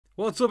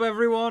What's up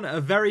everyone? A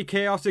very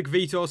chaotic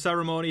veto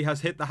ceremony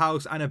has hit the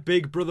house and a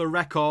Big Brother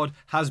record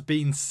has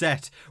been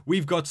set.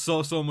 We've got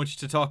so much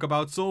to talk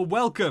about, so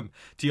welcome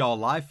to your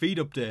live feed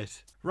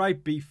update.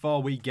 Right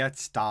before we get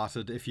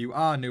started, if you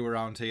are new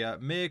around here,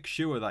 make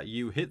sure that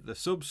you hit the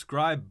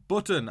subscribe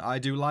button. I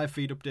do live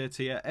feed updates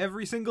here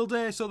every single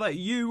day so that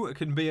you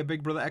can be a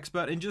Big Brother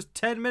expert in just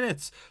 10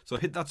 minutes. So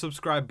hit that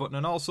subscribe button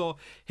and also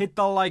hit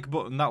the like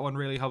button. That one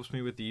really helps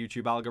me with the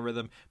YouTube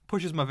algorithm,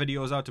 pushes my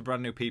videos out to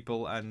brand new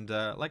people, and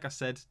like I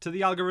said, to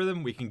the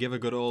algorithm, we can give a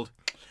good old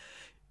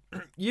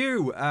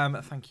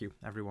thank you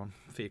everyone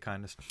for your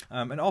kindness,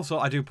 and also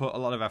I do put a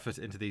lot of effort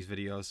into these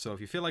videos, so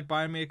if you feel like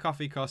buying me a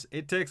coffee, cause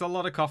it takes a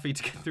lot of coffee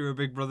to get through a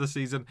Big Brother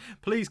season,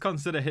 please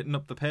consider hitting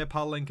up the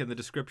PayPal link in the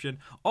description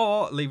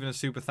or leaving a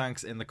super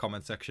thanks in the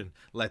comment section.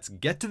 Let's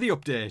get to the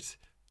update.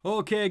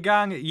 Okay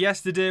gang,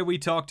 yesterday we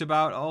talked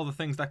about all the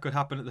things that could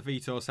happen at the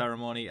veto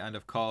ceremony, and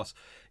of course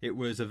it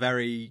was a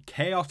very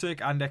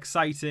chaotic and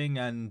exciting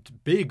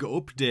and big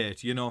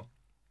update, you know.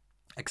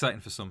 Exciting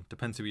for some,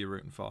 depends who you're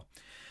rooting for.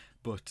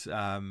 But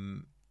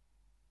I'm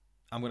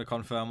going to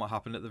confirm what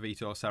happened at the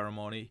veto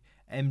ceremony.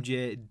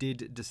 MJ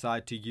did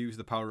decide to use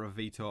the power of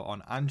veto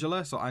on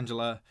Angela, so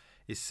Angela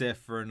is safe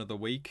for another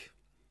week.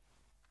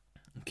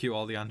 Cue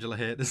all the Angela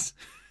haters.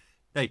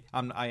 Hey,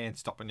 I ain't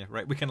stopping you,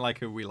 right? We can like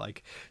who we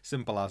like.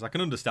 Simple as. I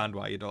can understand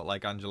why you don't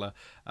like Angela.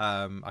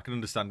 I can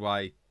understand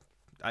why.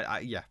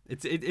 Yeah,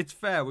 it's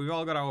fair. We've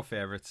all got our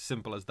favourites.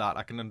 Simple as that.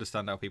 I can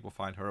understand how people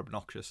find her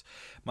obnoxious.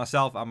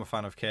 Myself, I'm a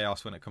fan of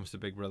chaos when it comes to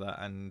Big Brother,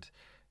 and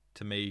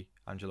to me,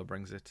 Angela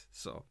brings it,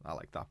 so I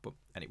like that. But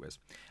anyways,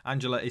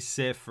 Angela is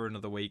safe for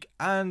another week,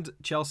 and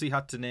Chelsea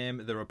had to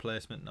name the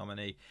replacement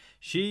nominee.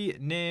 She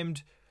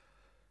named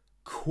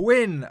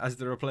Quinn as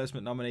the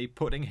replacement nominee,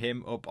 putting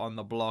him up on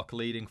the block,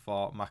 leading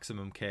for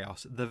maximum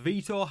chaos. The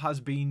veto has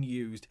been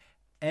used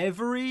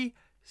every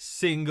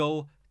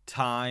single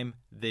time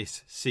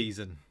this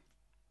season.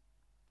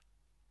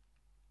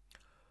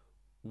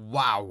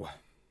 Wow.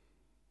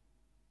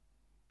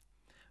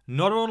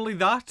 Not only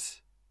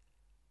that,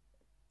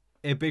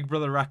 a Big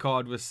Brother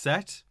record was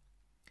set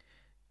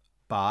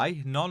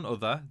by none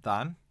other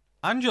than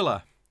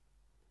Angela.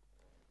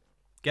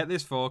 Get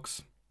this,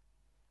 folks.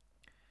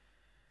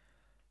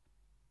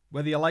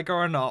 Whether you like her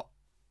or not,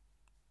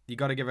 you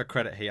got to give her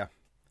credit here.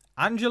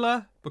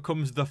 Angela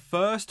becomes the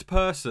first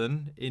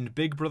person in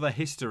Big Brother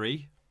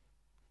history,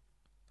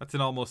 that's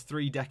in almost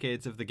 3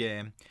 decades of the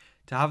game,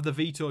 to have the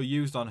veto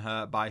used on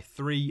her by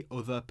 3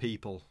 other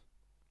people.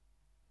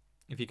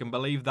 If you can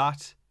believe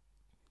that,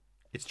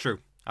 it's true.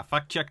 I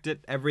fact-checked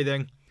it,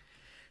 everything.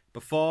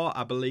 Before,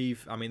 I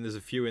believe, I mean, there's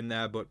a few in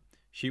there, but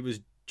she was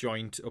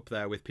joined up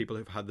there with people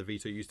who've had the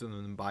veto used on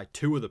them by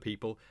 2 other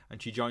people,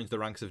 and she joins the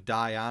ranks of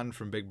Diane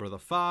from Big Brother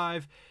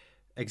 5,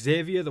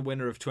 Xavier, the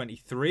winner of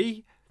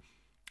 23,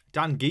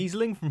 Dan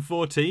Giesling from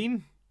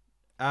 14,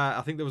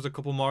 I think there was a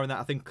couple more in that.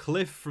 I think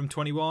Cliff from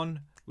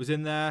 21 was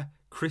in there,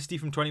 Christy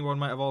from 21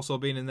 might have also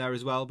been in there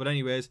as well, but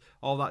anyways,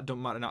 all that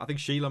don't matter now. I think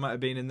Sheila might have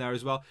been in there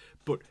as well,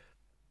 but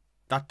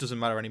that doesn't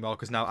matter anymore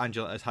because now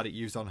Angela has had it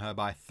used on her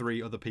by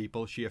 3 other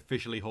people. She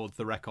officially holds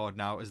the record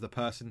now as the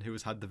person who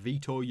has had the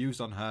veto used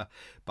on her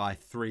by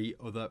 3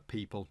 other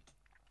people.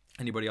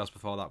 Anybody else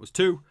before that was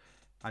 2.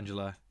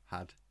 Angela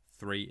had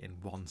 3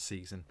 in 1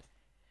 season.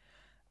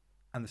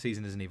 And the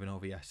season isn't even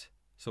over yet.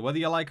 So whether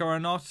you like her or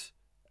not,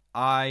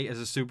 I, as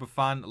a super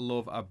fan,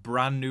 love a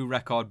brand new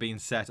record being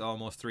set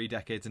almost 3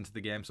 decades into the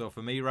game. So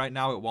for me right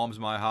now, it warms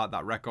my heart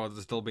that records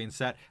are still being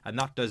set, and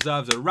that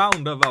deserves a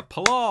round of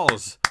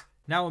applause.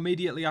 Now,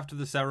 immediately after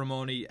the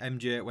ceremony,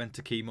 MJ went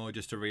to chemo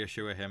just to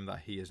reassure him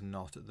that he is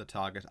not the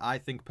target. I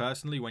think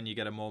personally, when you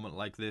get a moment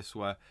like this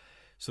where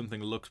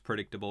something looks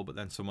predictable but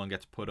then someone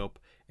gets put up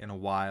in a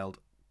wild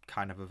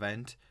kind of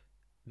event,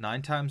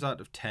 9 times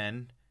out of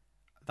 10,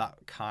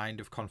 that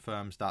kind of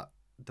confirms that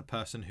the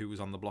person who was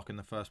on the block in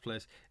the first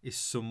place is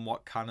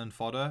somewhat cannon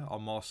fodder, or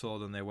more so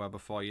than they were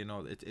before. You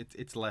know,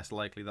 it's less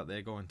likely that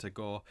they're going to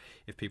go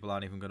if people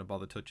aren't even going to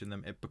bother touching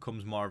them. It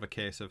becomes more of a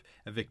case of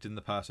evicting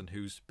the person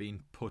who's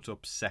been put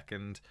up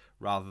second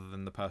rather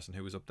than the person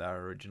who was up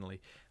there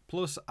originally.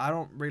 Plus, I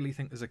don't really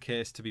think there's a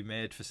case to be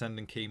made for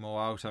sending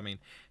chemo out. I mean,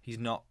 he's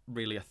not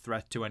really a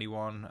threat to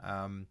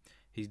anyone.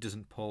 He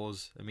doesn't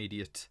pose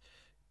immediate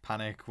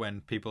panic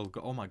when people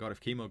go, oh my god, if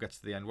chemo gets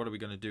to the end, what are we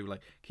going to do?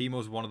 Like,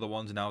 chemo's one of the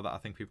ones now that I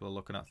think people are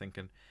looking at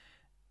thinking,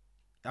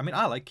 I mean,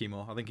 I like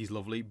chemo, I think he's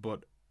lovely,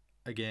 but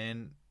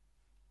again,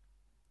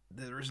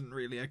 there isn't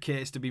really a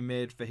case to be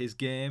made for his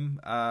game,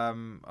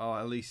 or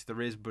at least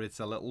there is, but it's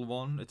a little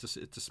one, it's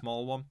a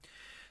small one.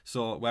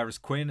 So whereas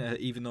Quinn,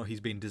 even though he's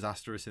been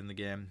disastrous in the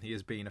game, he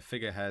has been a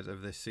figurehead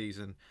of this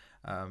season,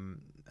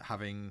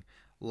 having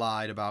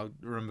lied about,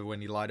 remember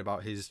when he lied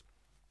about his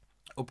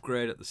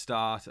upgrade at the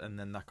start, and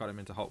then that got him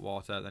into hot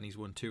water. Then he's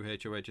won 2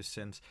 HOHs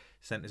since,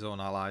 sent his own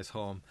allies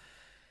home.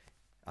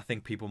 I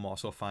think people more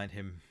so find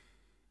him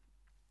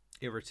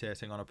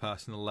irritating on a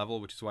personal level,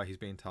 which is why he's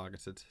being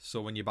targeted.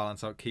 So when you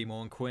balance out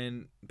chemo and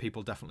Quinn,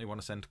 people definitely want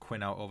to send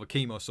Quinn out over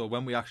chemo. So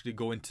when we actually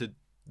go into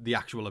the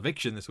actual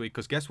eviction this week,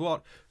 because guess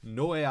what?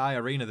 No AI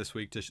arena this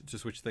week to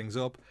switch things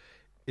up.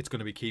 It's going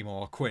to be Chemo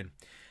or Quinn.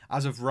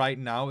 As of right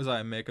now, as I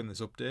am making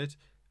this update,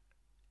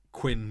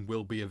 Quinn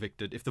will be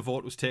evicted. If the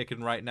vote was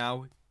taken right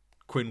now,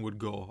 Quinn would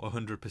go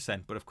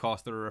 100%. But of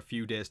course, there are a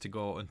few days to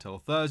go until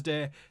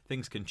Thursday.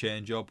 Things can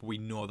change up. We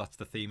know that's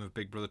the theme of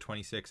Big Brother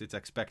 26. It's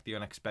expect the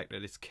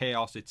unexpected. It's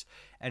chaos. It's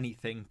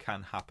anything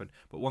can happen.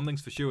 But one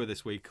thing's for sure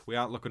this week, we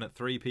aren't looking at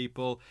 3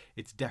 people.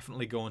 It's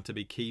definitely going to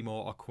be Chemo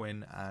or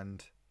Quinn,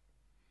 and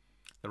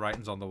the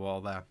writing's on the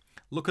wall there.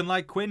 Looking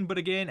like Quinn, but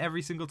again,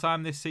 every single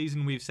time this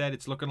season we've said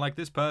it's looking like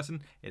this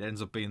person, it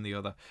ends up being the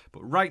other.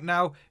 But right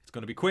now, it's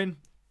going to be Quinn.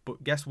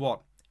 But guess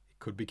what? It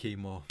could be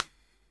Chemo.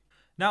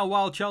 Now,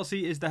 while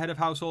Chelsea is the head of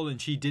household and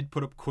she did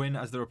put up Quinn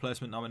as the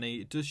replacement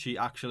nominee, does she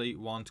actually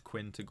want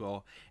Quinn to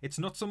go? It's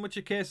not so much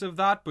a case of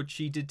that, but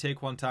she did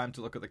take one time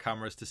to look at the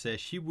cameras to say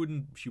she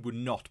would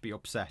not be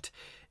upset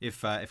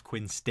if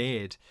Quinn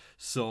stayed.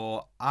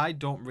 So I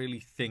don't really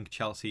think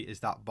Chelsea is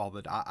that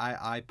bothered.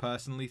 I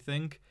personally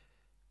think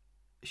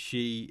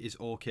she is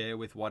okay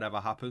with whatever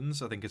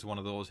happens. I think it's one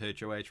of those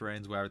HOH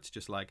reigns where it's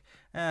just like,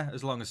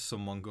 as long as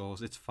someone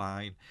goes, it's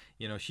fine.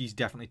 You know, she's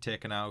definitely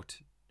taken out,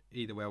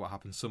 either way what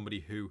happens,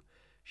 somebody who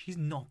she's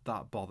not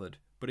that bothered.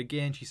 But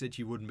again, she said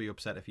she wouldn't be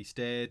upset if he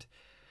stayed.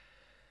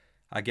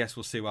 I guess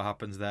we'll see what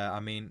happens there. I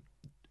mean,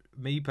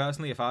 me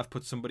personally, if I've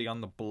put somebody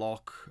on the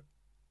block,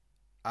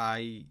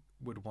 I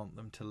would want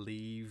them to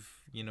leave.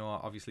 You know,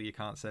 obviously you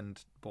can't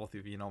send both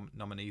of your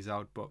nominees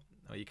out, but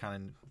you can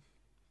in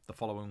the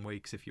following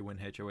weeks if you win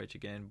HOH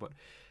again. But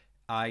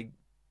I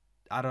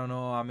don't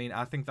know. I mean,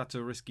 I think that's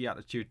a risky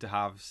attitude to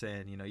have,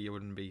 saying, you know, you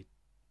wouldn't be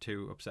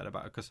too upset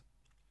about it, because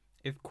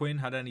if Quinn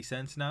had any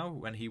sense now,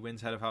 when he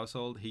wins head of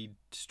household, he'd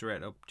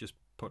straight up just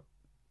put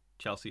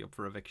Chelsea up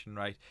for eviction,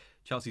 right?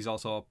 Chelsea's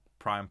also a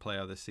prime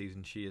player this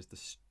season. She is the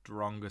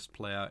strongest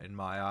player in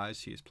my eyes.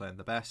 She is playing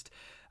the best.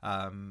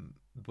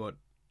 But,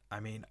 I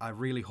mean, I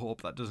really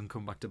hope that doesn't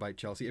come back to bite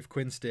Chelsea. If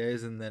Quinn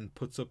stays and then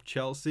puts up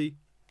Chelsea,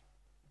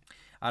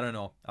 I don't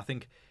know. I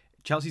think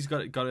Chelsea's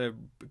got to,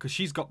 because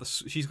she's got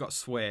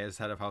sway as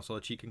head of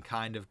household. She can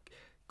kind of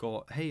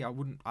go, hey,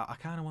 I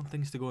kind of want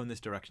things to go in this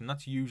direction.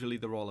 That's usually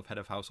the role of head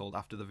of household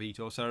after the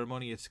veto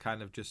ceremony. It's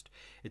kind of just,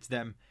 it's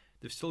them.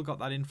 They've still got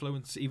that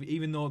influence,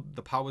 even though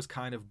the power's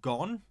kind of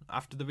gone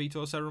after the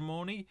veto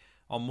ceremony,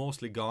 or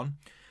mostly gone.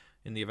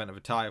 In the event of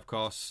a tie, of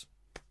course,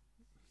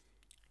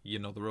 you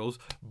know the rules,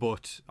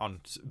 but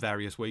on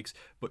various weeks.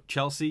 But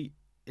Chelsea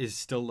is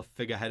still the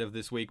figurehead of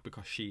this week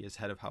because she is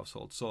head of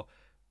household. So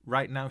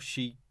right now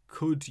she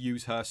could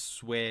use her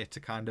sway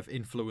to kind of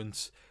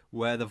influence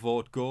where the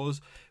vote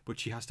goes, but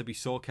she has to be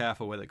so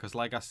careful with it, because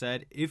like I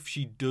said, if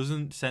she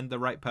doesn't send the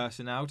right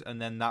person out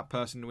and then that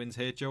person wins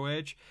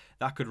HOH,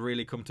 that could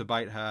really come to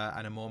bite her,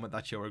 and a moment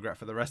that she'll regret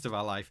for the rest of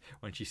her life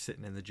when she's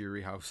sitting in the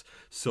jury house.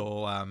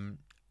 So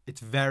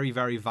it's very,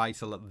 very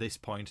vital at this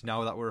point,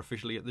 now that we're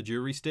officially at the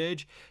jury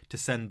stage, to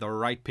send the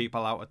right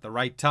people out at the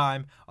right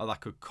time, or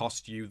that could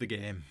cost you the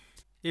game.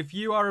 If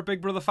you are a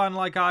Big Brother fan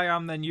like I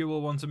am, then you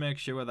will want to make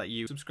sure that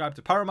you subscribe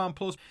to Paramount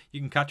Plus. You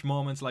can catch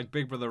moments like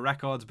Big Brother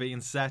records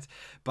being set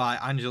by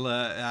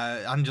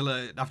Angela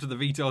after the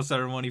veto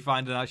ceremony,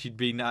 finding out she'd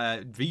been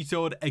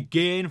vetoed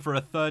again for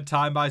a 3rd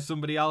time by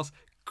somebody else.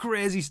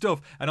 Crazy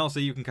stuff. And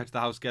also you can catch the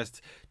house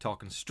guests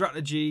talking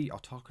strategy or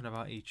talking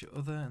about each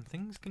other, and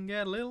things can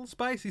get a little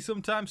spicy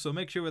sometimes. So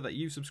make sure that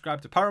you subscribe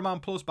to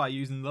Paramount Plus by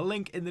using the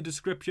link in the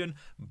description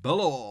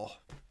below.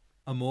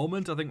 A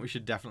moment I think we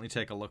should definitely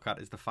take a look at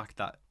is the fact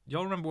that,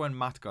 y'all remember when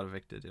Matt got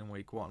evicted in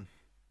week 1?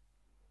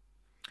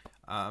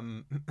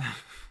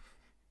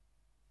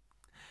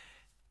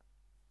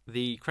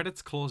 The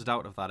credits closed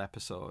out of that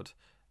episode,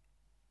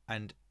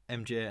 and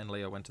MJ and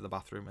Leo went to the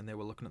bathroom and they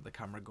were looking at the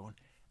camera going,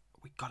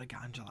 we gotta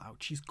get Angela out,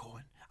 she's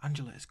going,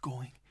 Angela is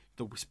going.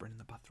 They're whispering in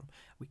the bathroom,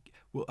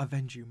 we'll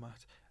avenge you,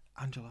 Matt,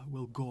 Angela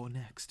will go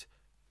next.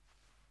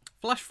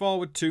 Flash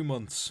forward 2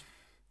 months.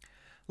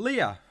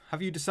 Leah,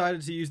 have you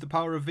decided to use the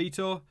power of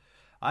veto?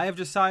 I have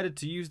decided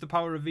to use the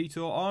power of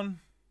veto on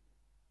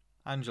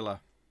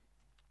Angela.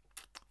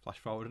 Flash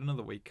forward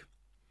another week.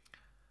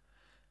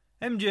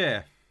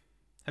 MJ,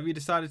 have you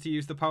decided to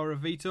use the power of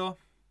veto?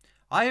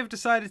 I have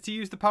decided to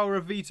use the power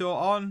of veto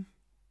on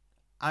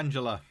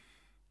Angela.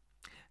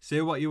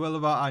 Say what you will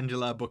about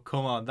Angela, but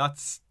come on,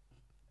 that's...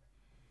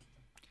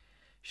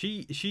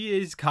 She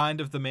is kind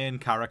of the main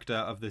character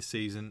of this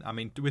season. I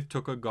mean, with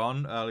Tucker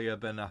gone earlier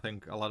than I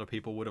think a lot of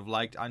people would have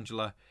liked,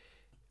 Angela,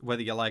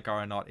 whether you like her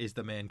or not, is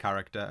the main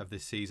character of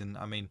this season.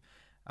 I mean,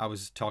 I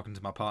was talking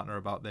to my partner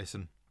about this,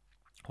 and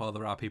while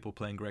there are people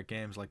playing great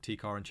games like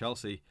T-Car and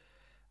Chelsea,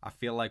 I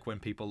feel like when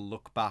people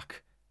look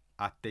back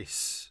at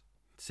this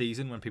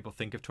season, when people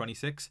think of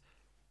 26,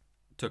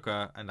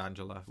 Tucker and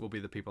Angela will be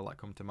the people that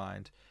come to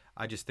mind.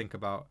 I just think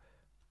about,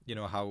 you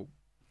know, how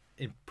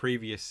in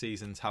previous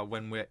seasons, how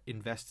when we're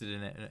invested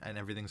in it and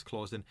everything's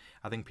closed in,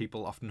 I think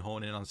people often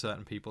hone in on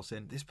certain people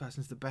saying this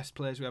person's the best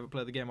players who ever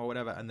play the game or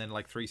whatever, and then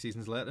like 3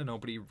 seasons later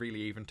nobody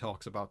really even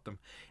talks about them.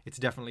 It's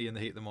definitely in the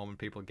heat of the moment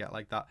people get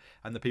like that,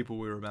 and the people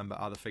we remember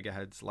are the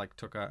figureheads like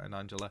Tucker and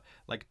Angela.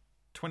 Like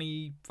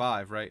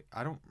 25, right?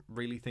 I don't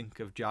really think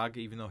of Jag,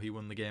 even though he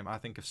won the game. I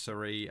think of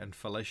Suri and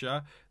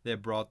Felicia. They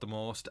brought the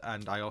most.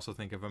 And I also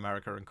think of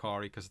America and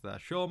Corey because they're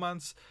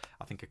showmans.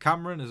 I think of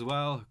Cameron as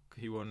well.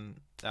 He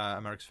won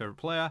America's Favourite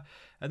Player.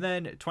 And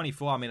then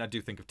 24, I mean, I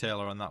do think of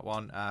Taylor on that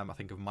one. I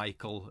think of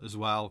Michael as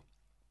well.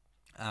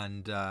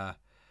 And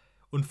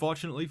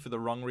unfortunately, for the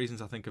wrong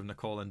reasons, I think of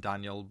Nicole and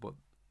Daniel. But,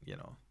 you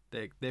know,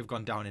 they've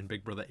gone down in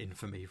Big Brother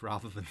infamy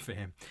rather than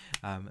fame.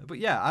 But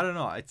yeah, I don't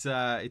know.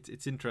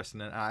 It's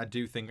interesting, and I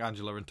do think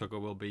Angela and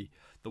Tugger will be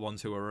the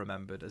ones who are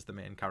remembered as the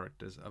main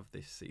characters of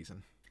this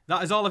season.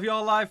 That is all of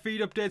your live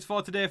feed updates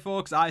for today,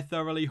 folks. I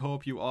thoroughly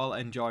hope you all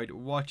enjoyed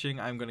watching.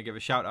 I'm going to give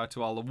a shout out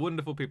to all the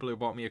wonderful people who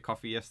bought me a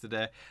coffee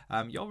yesterday.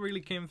 Y'all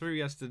really came through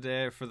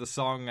yesterday for the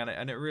song,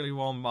 and it really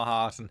warmed my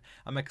heart, and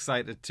I'm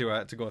excited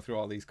to go through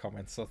all these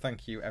comments. So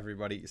thank you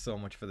everybody so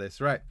much for this.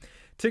 Right,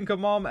 Tinker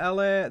Mom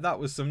LA, that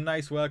was some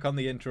nice work on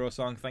the intro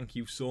song. Thank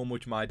you so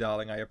much, my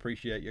darling. I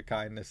appreciate your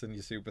kindness and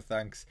your super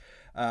thanks.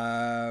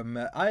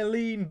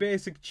 Eileen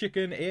Basic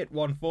Chicken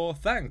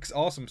 814, thanks,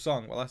 awesome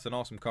song. Well, that's an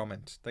awesome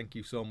comment. Thank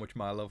you so much,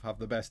 my love. Have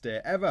the best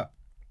day ever.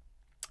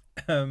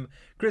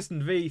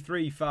 Kristen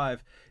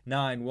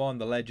V3591,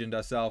 the legend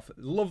herself,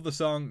 love the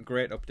song,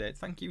 great update.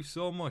 Thank you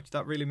so much.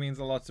 That really means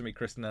a lot to me,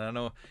 Kristen, and I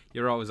know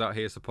you're always out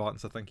here supporting,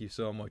 so thank you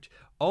so much.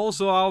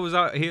 Also always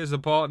out here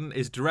supporting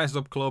is Dress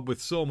Up Club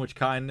with so much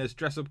kindness.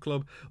 Dress Up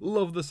Club,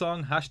 love the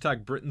song,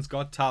 hashtag Britain's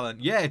Got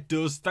Talent. Yeah, it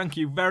does. Thank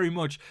you very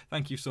much.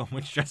 Thank you so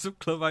much, Dress Up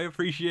Club. I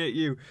appreciate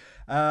you.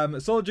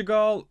 Soldier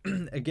Girl,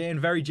 again,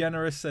 very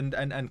generous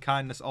and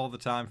kindness all the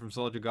time from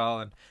Soldier Girl,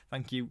 and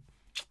thank you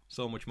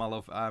so much, my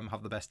love.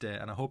 Have the best day,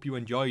 and I hope you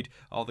enjoyed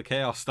all the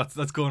chaos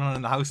that's going on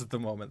in the house at the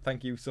moment.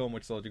 Thank you so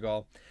much, Soldier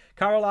Girl.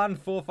 Caroline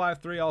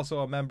 453, also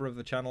a member of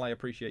the channel. I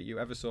appreciate you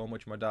ever so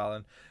much, my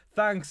darling.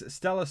 Thanks,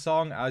 Stella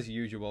Song, as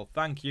usual.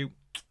 Thank you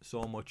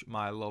so much,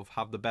 my love.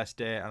 Have the best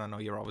day, and I know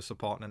you're always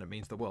supporting, and it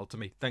means the world to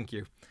me. Thank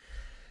you.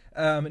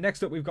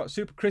 Next up, we've got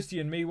Super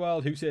Christian Me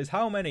World, who says,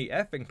 how many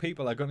effing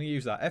people are going to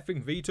use that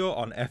effing veto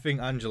on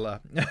effing Angela?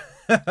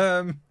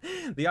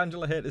 The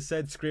Angela haters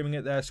said, screaming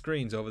at their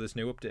screens over this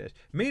new update.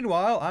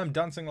 Meanwhile, I'm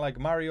dancing like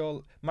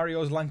Mario's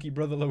lanky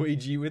brother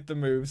Luigi with the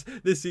moves.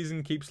 This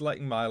season keeps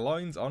lighting my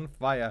loins on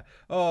fire.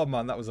 Oh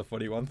man, that was a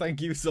funny one.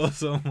 Thank you so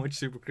much,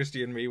 Super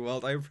Christian Me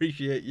World. I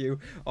appreciate you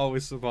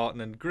always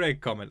supporting, and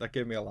great comment. That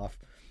gave me a laugh.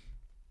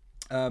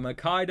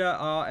 Kaida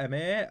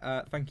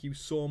RMA, thank you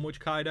so much,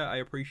 Kaida. I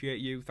appreciate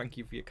you. Thank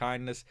you for your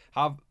kindness.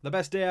 Have the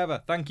best day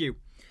ever. Thank you.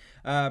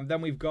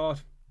 Then we've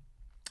got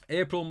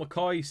April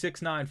McCoy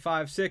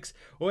 6956.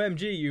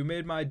 OMG, you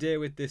made my day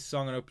with this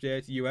song and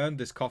update. You earned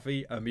this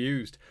coffee.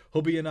 Amused.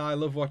 Hubby and I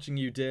love watching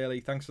you daily.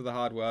 Thanks for the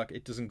hard work.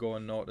 It doesn't go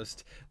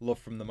unnoticed. Love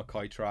from the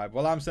McCoy tribe.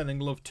 Well, I'm sending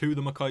love to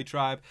the McCoy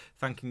tribe.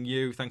 Thanking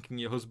you, thanking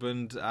your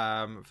husband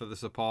for the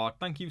support.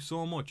 Thank you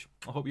so much.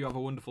 I hope you have a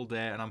wonderful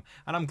day, and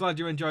I'm glad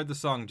you enjoyed the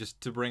song. Just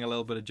to bring a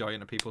little bit of joy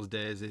into people's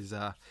days is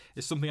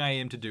something I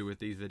aim to do with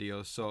these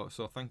videos.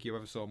 So thank you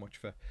ever so much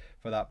for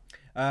that.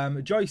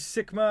 Joyce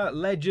Sigma,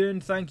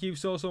 legend. Thank you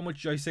so much.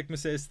 Joyce Sigma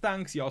says,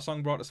 thanks. Your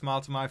song brought a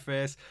smile to my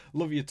face.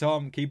 Love you,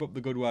 Tom. Keep up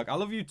the good work. I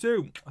love you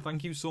too.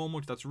 Thank you so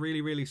much. That's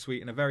really, really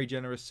sweet, and a very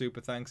generous super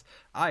thanks.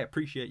 I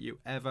appreciate you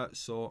ever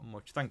so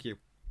much. Thank you.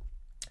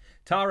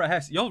 Tara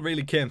Hess, y'all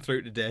really came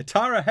through today.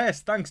 Tara Hess,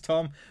 thanks,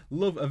 Tom.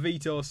 Love a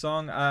veto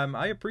song.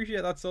 I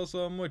appreciate that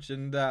so much,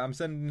 and I'm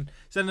sending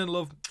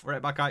love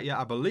right back at you.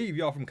 I believe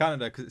you're from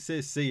Canada because it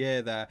says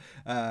CA there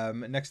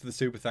next to the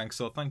super thanks.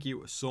 So thank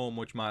you so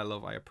much, my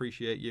love. I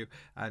appreciate you,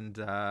 and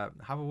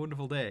have a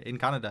wonderful day in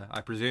Canada,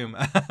 I presume.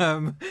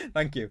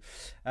 Thank you.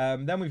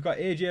 Then we've got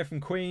AJ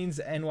from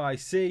Queens,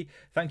 NYC.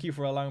 Thank you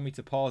for allowing me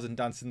to pause and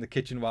dance in the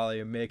kitchen while I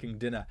am making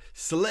dinner.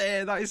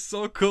 Slay, that is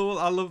so cool.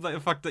 I love the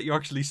fact that you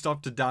actually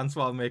stopped to dance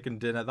while making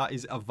dinner. That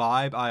is a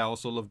vibe. I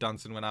also love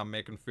dancing when I'm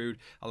making food.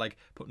 I like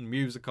putting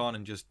music on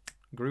and just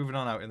grooving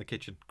on out in the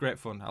kitchen. Great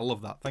fun. I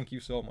love that. Thank you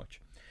so much.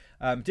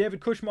 David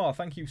Cushmore,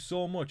 thank you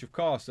so much. Of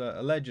course,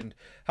 a legend.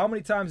 How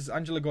many times is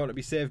Angela going to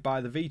be saved by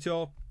the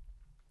veto?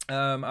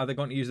 Are they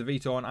going to use the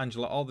veto on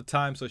Angela all the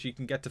time so she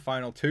can get to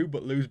final 2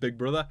 but lose Big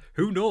Brother?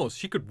 Who knows?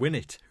 She could win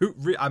it.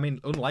 I mean,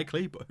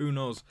 unlikely, but who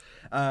knows?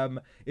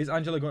 Is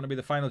Angela going to be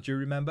the final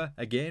jury member?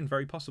 Again,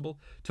 very possible.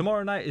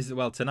 Tomorrow night is,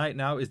 well, tonight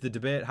now is the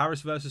debate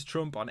Harris versus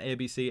Trump on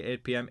ABC at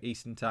 8 p.m.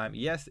 Eastern Time.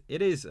 Yes,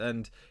 it is.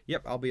 And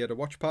yep, I'll be at a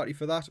watch party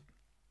for that.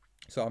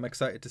 So I'm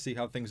excited to see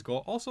how things go.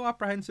 Also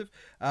apprehensive.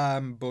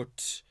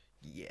 But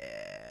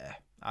yeah,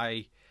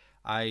 I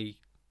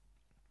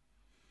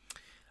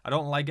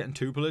don't like getting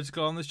too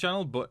political on this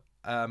channel, but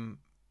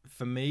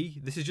for me,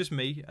 this is just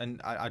me,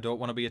 and I don't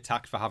want to be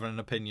attacked for having an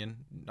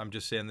opinion. I'm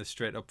just saying this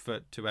straight up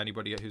to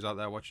anybody who's out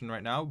there watching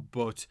right now.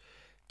 But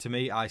to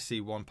me, I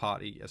see one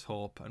party as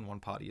hope and one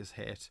party as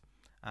hate,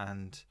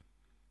 and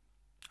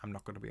I'm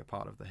not going to be a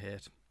part of the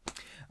hate.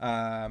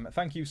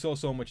 Thank you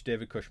so much,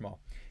 David Cushmore.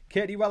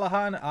 Katie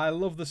Wellahan, I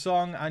love the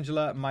song.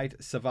 Angela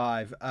might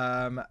survive.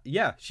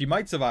 Yeah, she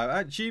might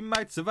survive. She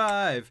might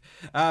survive.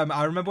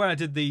 I remember when I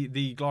did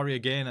the Gloria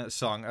Gaynor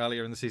song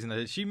earlier in the season. I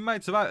did She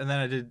Might Survive, and then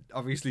I did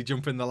obviously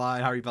Jump in the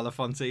Line, Harry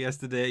Belafonte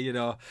yesterday. You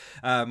know,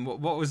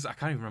 what was, I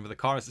can't even remember the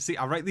chorus. See,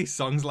 I write these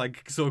songs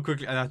like so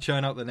quickly, and I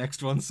churn out the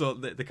next one, so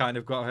they kind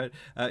of got ahead.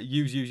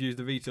 Use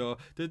the veto.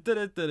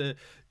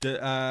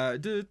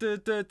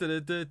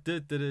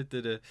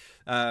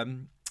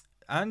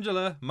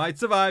 Angela might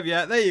survive.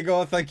 Yeah, there you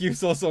go. Thank you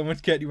so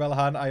much, Katie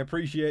Wellahan. I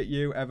appreciate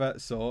you ever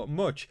so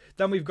much.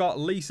 Then we've got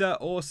Lisa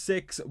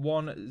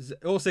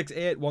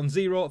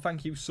 06810.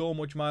 Thank you so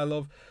much, my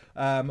love.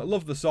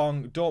 Love the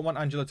song. Don't want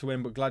Angela to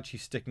win, but glad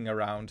she's sticking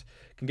around.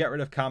 Can get rid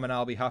of Cam and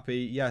I'll be happy.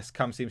 Yes,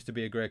 Cam seems to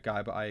be a great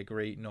guy, but I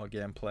agree. No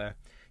gameplay.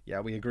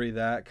 Yeah, we agree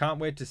there. Can't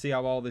wait to see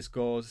how all this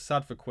goes.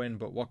 Sad for Quinn,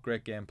 but what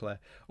great gameplay.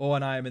 Oh,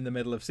 and I am in the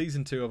middle of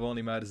Season 2 of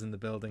Only Murders in the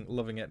Building,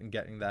 loving it and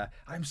getting there.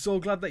 I'm so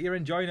glad that you're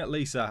enjoying it,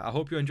 Lisa. I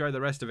hope you enjoy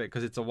the rest of it,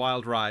 because it's a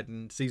wild ride.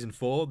 And Season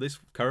 4, this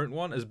current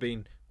one, has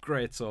been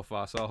great so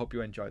far, so I hope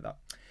you enjoy that.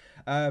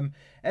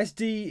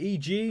 SDE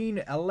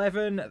Gene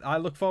 11, I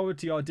look forward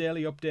to your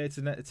daily updates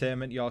and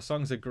entertainment. Your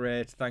songs are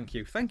great. Thank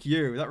you. Thank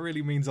you. That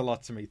really means a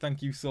lot to me.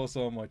 Thank you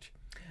so much.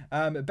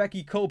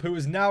 Becky Culp, who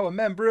is now a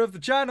member of the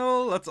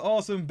channel. That's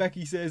awesome.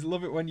 Becky says,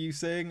 love it when you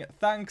sing.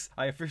 Thanks.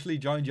 I officially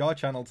joined your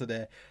channel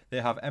today.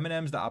 They have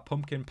M&Ms that are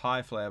pumpkin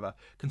pie flavour.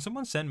 Can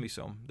someone send me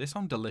some? They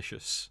sound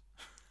delicious.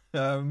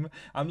 I'm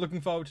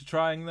looking forward to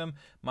trying them.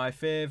 My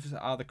faves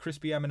are the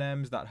crispy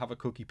M&Ms that have a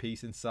cookie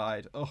piece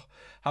inside. Oh,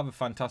 have a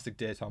fantastic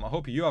day, Tom. I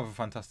hope you have a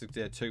fantastic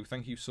day too.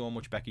 Thank you so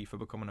much, Becky, for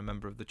becoming a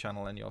member of the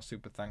channel, and your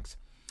super thanks.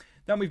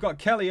 Then we've got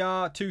Kelly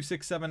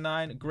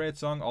R2679, great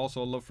song,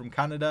 also love from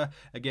Canada.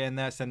 Again,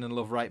 they're sending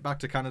love right back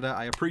to Canada.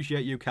 I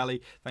appreciate you,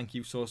 Kelly. Thank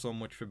you so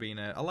much for being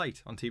a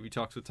light on TV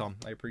Talks with Tom.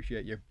 I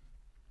appreciate you.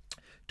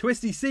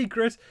 Twisty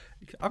Secret,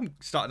 I'm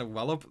starting to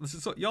well up. This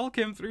is y'all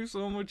came through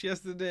so much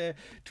yesterday.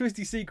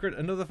 Twisty Secret,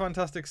 another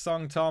fantastic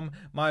song, Tom.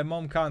 My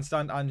mom can't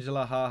stand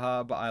Angela,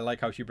 haha, but I like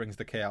how she brings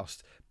the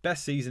chaos.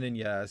 Best season in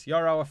years.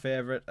 You're our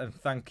favourite, and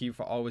thank you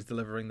for always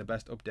delivering the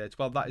best updates.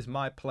 Well, that is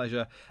my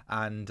pleasure,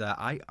 and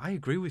I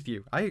agree with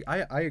you.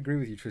 I agree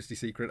with you, Twisty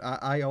Secret.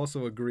 I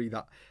also agree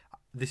that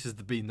this has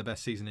been the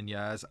best season in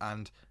years,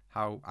 and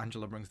how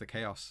Angela brings the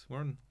chaos. We're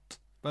on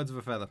birds of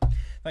a feather.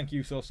 Thank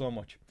you so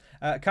much.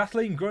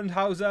 Kathleen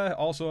Grundhauser,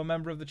 also a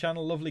member of the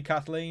channel. Lovely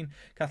Kathleen.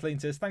 Kathleen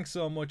says, thanks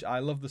so much. I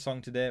love the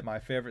song today. My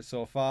favourite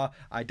so far.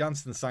 I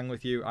danced and sang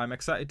with you. I'm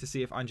excited to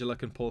see if Angela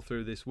can pull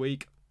through this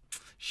week.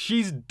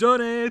 She's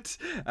done it!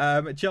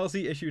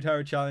 Chelsea issued her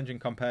a challenge and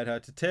compared her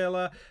to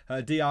Taylor.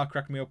 Her DR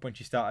cracked me up when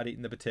she started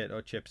eating the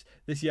potato chips.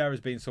 This year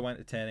has been so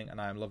entertaining,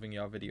 and I am loving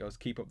your videos.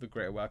 Keep up the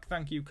great work.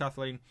 Thank you,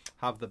 Kathleen.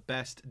 Have the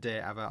best day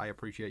ever. I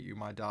appreciate you,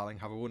 my darling.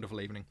 Have a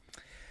wonderful evening.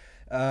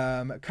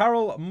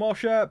 Carol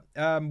Mosher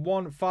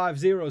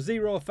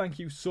 1500, thank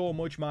you so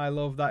much, my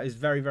love. That is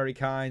very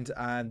kind.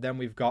 And then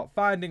we've got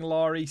Finding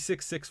Laurie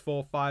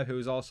 6645, who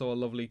is also a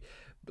lovely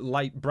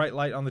bright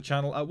light on the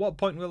channel. At what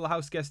point will the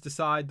house guests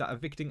decide that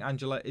evicting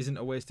Angela isn't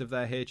a waste of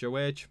their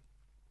HOH?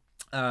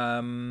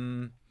 I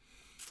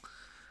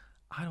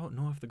don't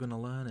know if they're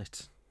gonna learn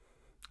it.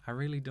 I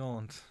really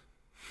don't,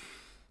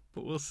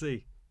 but we'll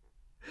see.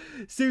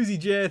 Susie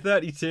J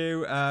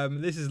 32,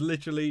 this is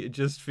literally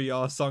just for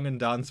your song and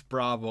dance.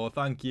 Bravo,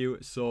 thank you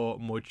so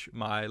much,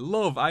 my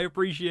love. I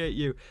appreciate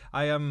you.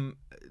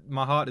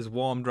 My heart is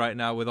warmed right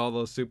now with all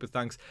those super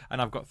thanks,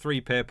 and I've got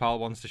 3 PayPal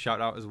ones to shout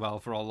out as well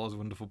for all those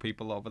wonderful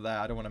people over there.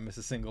 I don't want to miss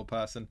a single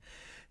person.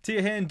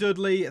 Tia Hayne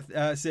Dudley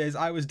says,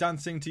 I was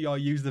dancing to your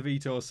Use the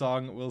Veto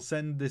song. We'll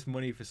send this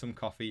money for some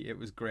coffee. It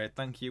was great.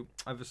 Thank you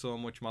ever so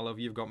much, my love.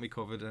 You've got me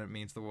covered, and it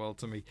means the world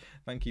to me.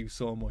 Thank you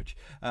so much.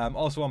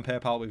 Also on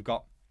PayPal, we've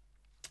got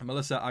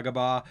Melissa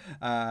Agabar,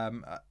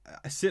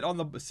 sit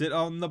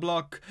on the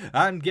block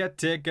and get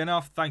taken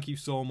off. Thank you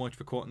so much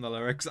for quoting the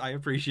lyrics. I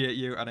appreciate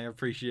you, and I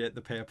appreciate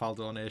the PayPal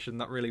donation.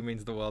 That really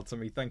means the world to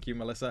me. Thank you,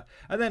 Melissa.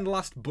 And then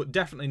last but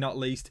definitely not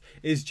least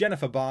is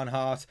Jennifer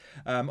Barnhart.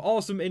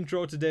 Awesome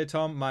intro today,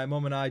 Tom. My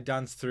mum and I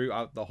danced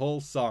throughout the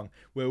whole song.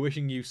 We're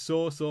wishing you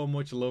so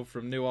much love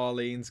from New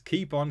Orleans.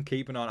 Keep on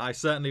keeping on. I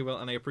certainly will,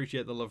 and I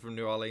appreciate the love from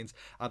New Orleans.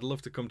 I'd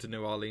love to come to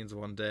New Orleans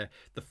one day.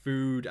 The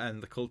food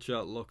and the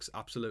culture looks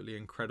absolutely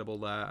incredible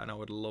there, and I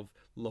would love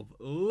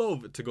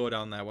to go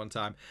down there one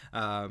time.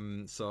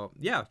 So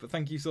yeah, but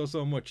thank you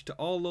so much to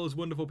all those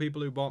wonderful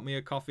people who bought me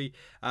a coffee.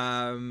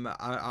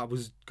 I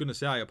was gonna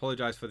say I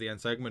apologize for the end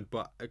segment,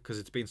 but because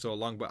it's been so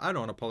long, but I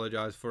don't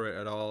apologize for it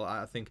at all.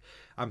 I think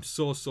I'm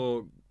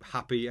so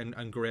happy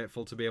and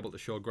grateful to be able to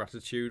show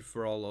gratitude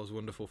for all those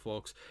wonderful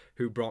folks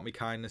who brought me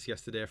kindness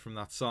yesterday from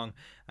that song.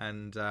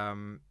 And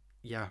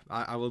yeah,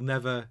 I will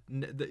never,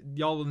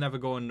 y'all will never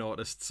go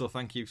unnoticed. So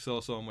thank you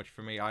so much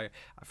for me.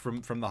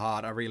 From the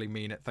heart, I really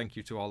mean it. Thank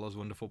you to all those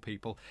wonderful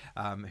people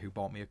who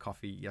bought me a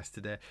coffee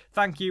yesterday.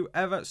 Thank you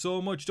ever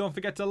so much. Don't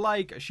forget to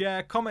like,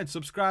 share, comment,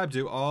 subscribe,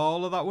 do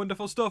all of that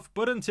wonderful stuff.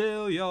 But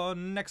until your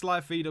next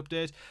live feed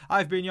update,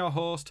 I've been your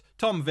host,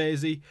 Tom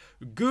Vasey.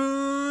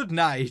 Good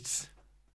night.